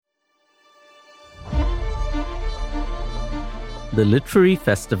The literary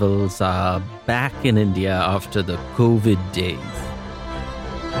festivals are back in India after the COVID days.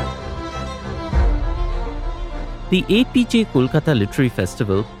 The APJ Kolkata Literary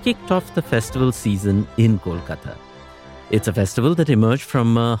Festival kicked off the festival season in Kolkata. It's a festival that emerged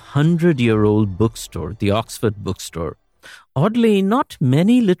from a 100-year-old bookstore, the Oxford Bookstore. Oddly, not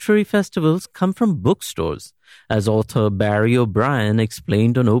many literary festivals come from bookstores. As author Barry O'Brien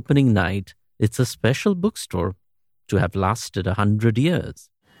explained on opening night, it's a special bookstore to have lasted 100 years.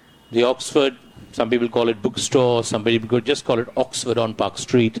 The Oxford, some people call it bookstore, some people could just call it Oxford on Park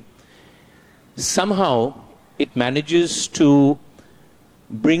Street. Somehow, it manages to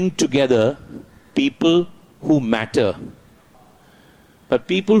bring together people who matter. But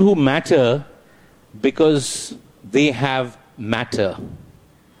people who matter because they have matter.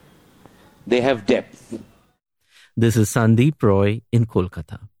 They have depth. This is Sandeep Roy in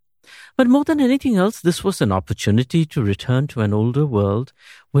Kolkata. But more than anything else, this was an opportunity to return to an older world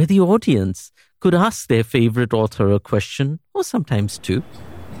where the audience could ask their favorite author a question, or sometimes two.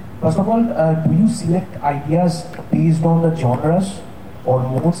 First of all, do you select ideas based on the genres or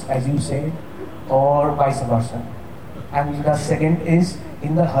modes, as you say, or vice versa? And the second is,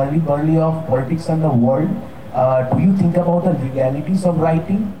 in the hurly-burly of politics and the world, do you think about the legalities of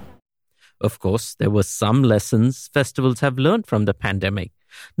writing? Of course, there were some lessons festivals have learned from the pandemic.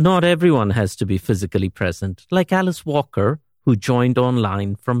 Not everyone has to be physically present, like Alice Walker, who joined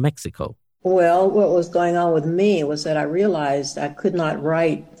online from Mexico. Well, what was going on with me was that I realized I could not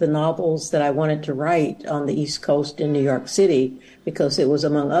write the novels that I wanted to write on the East Coast in New York City because it was,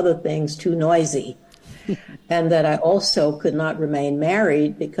 among other things, too noisy. And that I also could not remain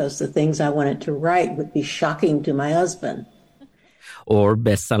married because the things I wanted to write would be shocking to my husband. Or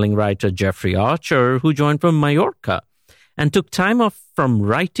best-selling writer Jeffrey Archer, who joined from Mallorca and took time off from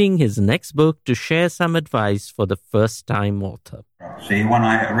writing his next book to share some advice for the first-time author. See, when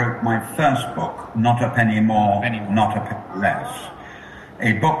I wrote my first book, Not a Penny More, Not a Penny Less,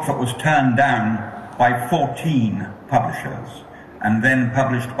 a book that was turned down by 14 publishers and then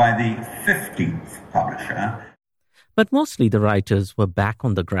published by the 15th publisher. But mostly the writers were back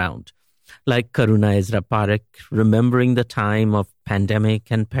on the ground, like Karuna Ezra Parekh, remembering the time of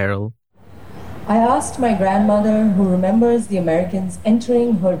pandemic and peril. I asked my grandmother, who remembers the Americans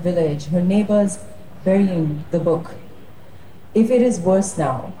entering her village, her neighbors burying the book, if it is worse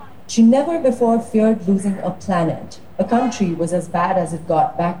now. She never before feared losing a planet. A country was as bad as it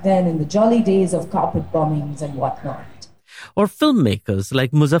got back then in the jolly days of carpet bombings and whatnot. Or filmmakers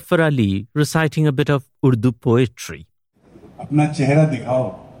like Muzaffar Ali reciting a bit of Urdu poetry. अपना चेहरा दिखाओ,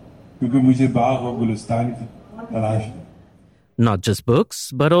 क्योंकि मुझे बाग और गुलिस्तान की तलाश है. Not just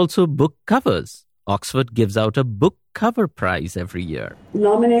books, but also book covers. Oxford gives out a book cover prize every year.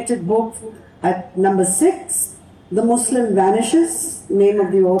 Nominated book at number 6, The Muslim Vanishes, name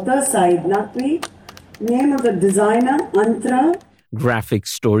of the author, Saeed Naqvi, name of the designer, Antra. Graphic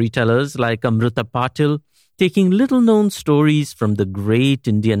storytellers like Amrita Patil, taking little-known stories from the great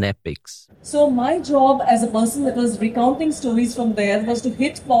Indian epics. So my job as a person that was recounting stories from there was to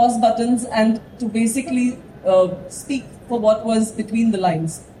hit pause buttons and to basically speak for what was between the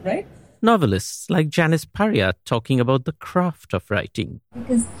lines, right? Novelists like Janice Parria talking about the craft of writing.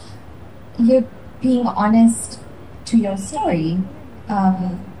 Because you're being honest to your story,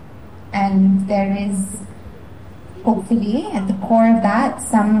 and there is hopefully at the core of that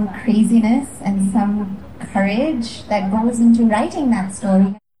some craziness and some courage that goes into writing that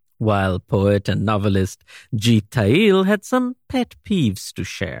story. While poet and novelist Jeet Thail had some pet peeves to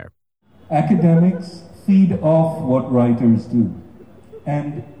share. Academics feed off what writers do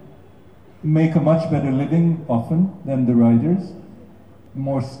and make a much better living often than the writers,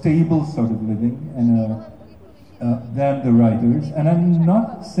 more stable sort of living than the writers. And I'm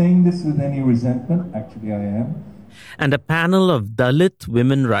not saying this with any resentment, actually I am. And a panel of Dalit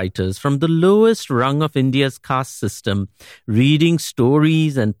women writers from the lowest rung of India's caste system, reading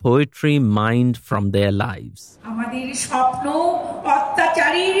stories and poetry mined from their lives.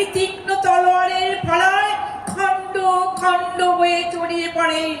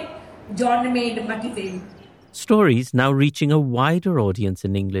 Stories now reaching a wider audience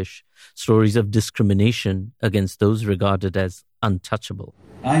in English. Stories of discrimination against those regarded as untouchable.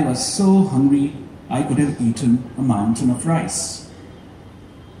 I was so hungry, I could have eaten a mountain of rice.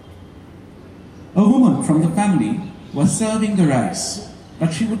 A woman from the family was serving the rice,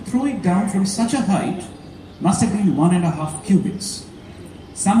 but she would throw it down from such a height, must have been 1.5 cubits.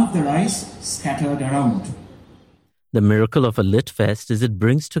 Some of the rice scattered around. The miracle of a Lit Fest is it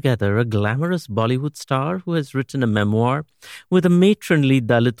brings together a glamorous Bollywood star who has written a memoir with a matronly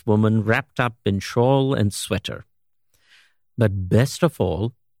Dalit woman wrapped up in shawl and sweater. But best of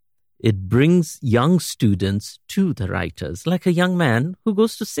all, it brings young students to the writers, like a young man who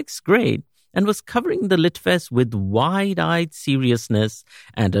goes to 6th grade and was covering the LitFest with wide-eyed seriousness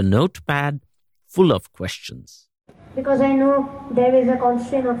and a notepad full of questions. Because I know there is a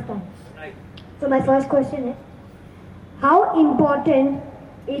constraint of time. So my first question is, how important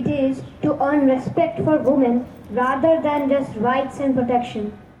it is to earn respect for women rather than just rights and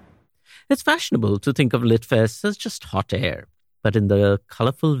protection? It's fashionable to think of LitFest as just hot air. But in the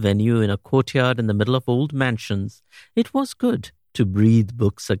colorful venue in a courtyard in the middle of old mansions, it was good to breathe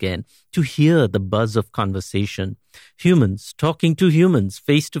books again, to hear the buzz of conversation, humans talking to humans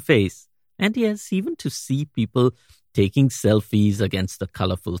face to face, and yes, even to see people taking selfies against the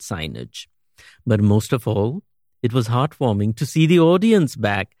colorful signage. But most of all, it was heartwarming to see the audience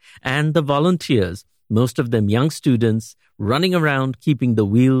back and the volunteers, most of them young students, running around keeping the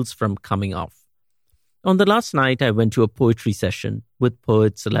wheels from coming off. On the last night, I went to a poetry session with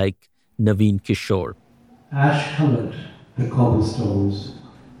poets like Naveen Kishore. Ash-coloured the cobblestones.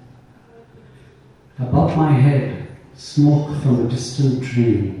 Above my head, smoke from a distant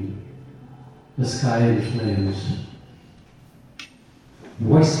dream. The sky in flames.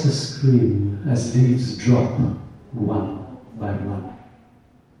 Voiceless scream as leaves drop one by one.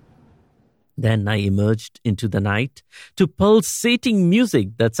 Then I emerged into the night to pulsating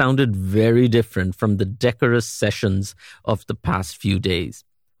music that sounded very different from the decorous sessions of the past few days.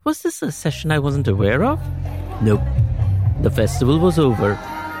 Was this a session I wasn't aware of? Nope. The festival was over,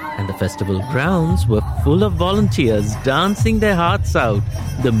 and the festival grounds were full of volunteers dancing their hearts out,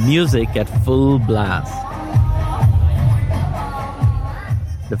 the music at full blast.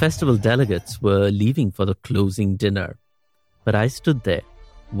 The festival delegates were leaving for the closing dinner, but I stood there,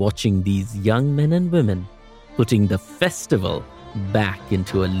 watching these young men and women putting the festival back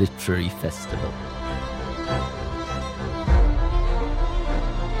into a literary festival.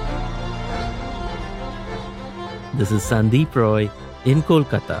 This is Sandeep Roy in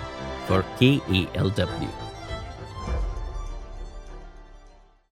Kolkata for KALW.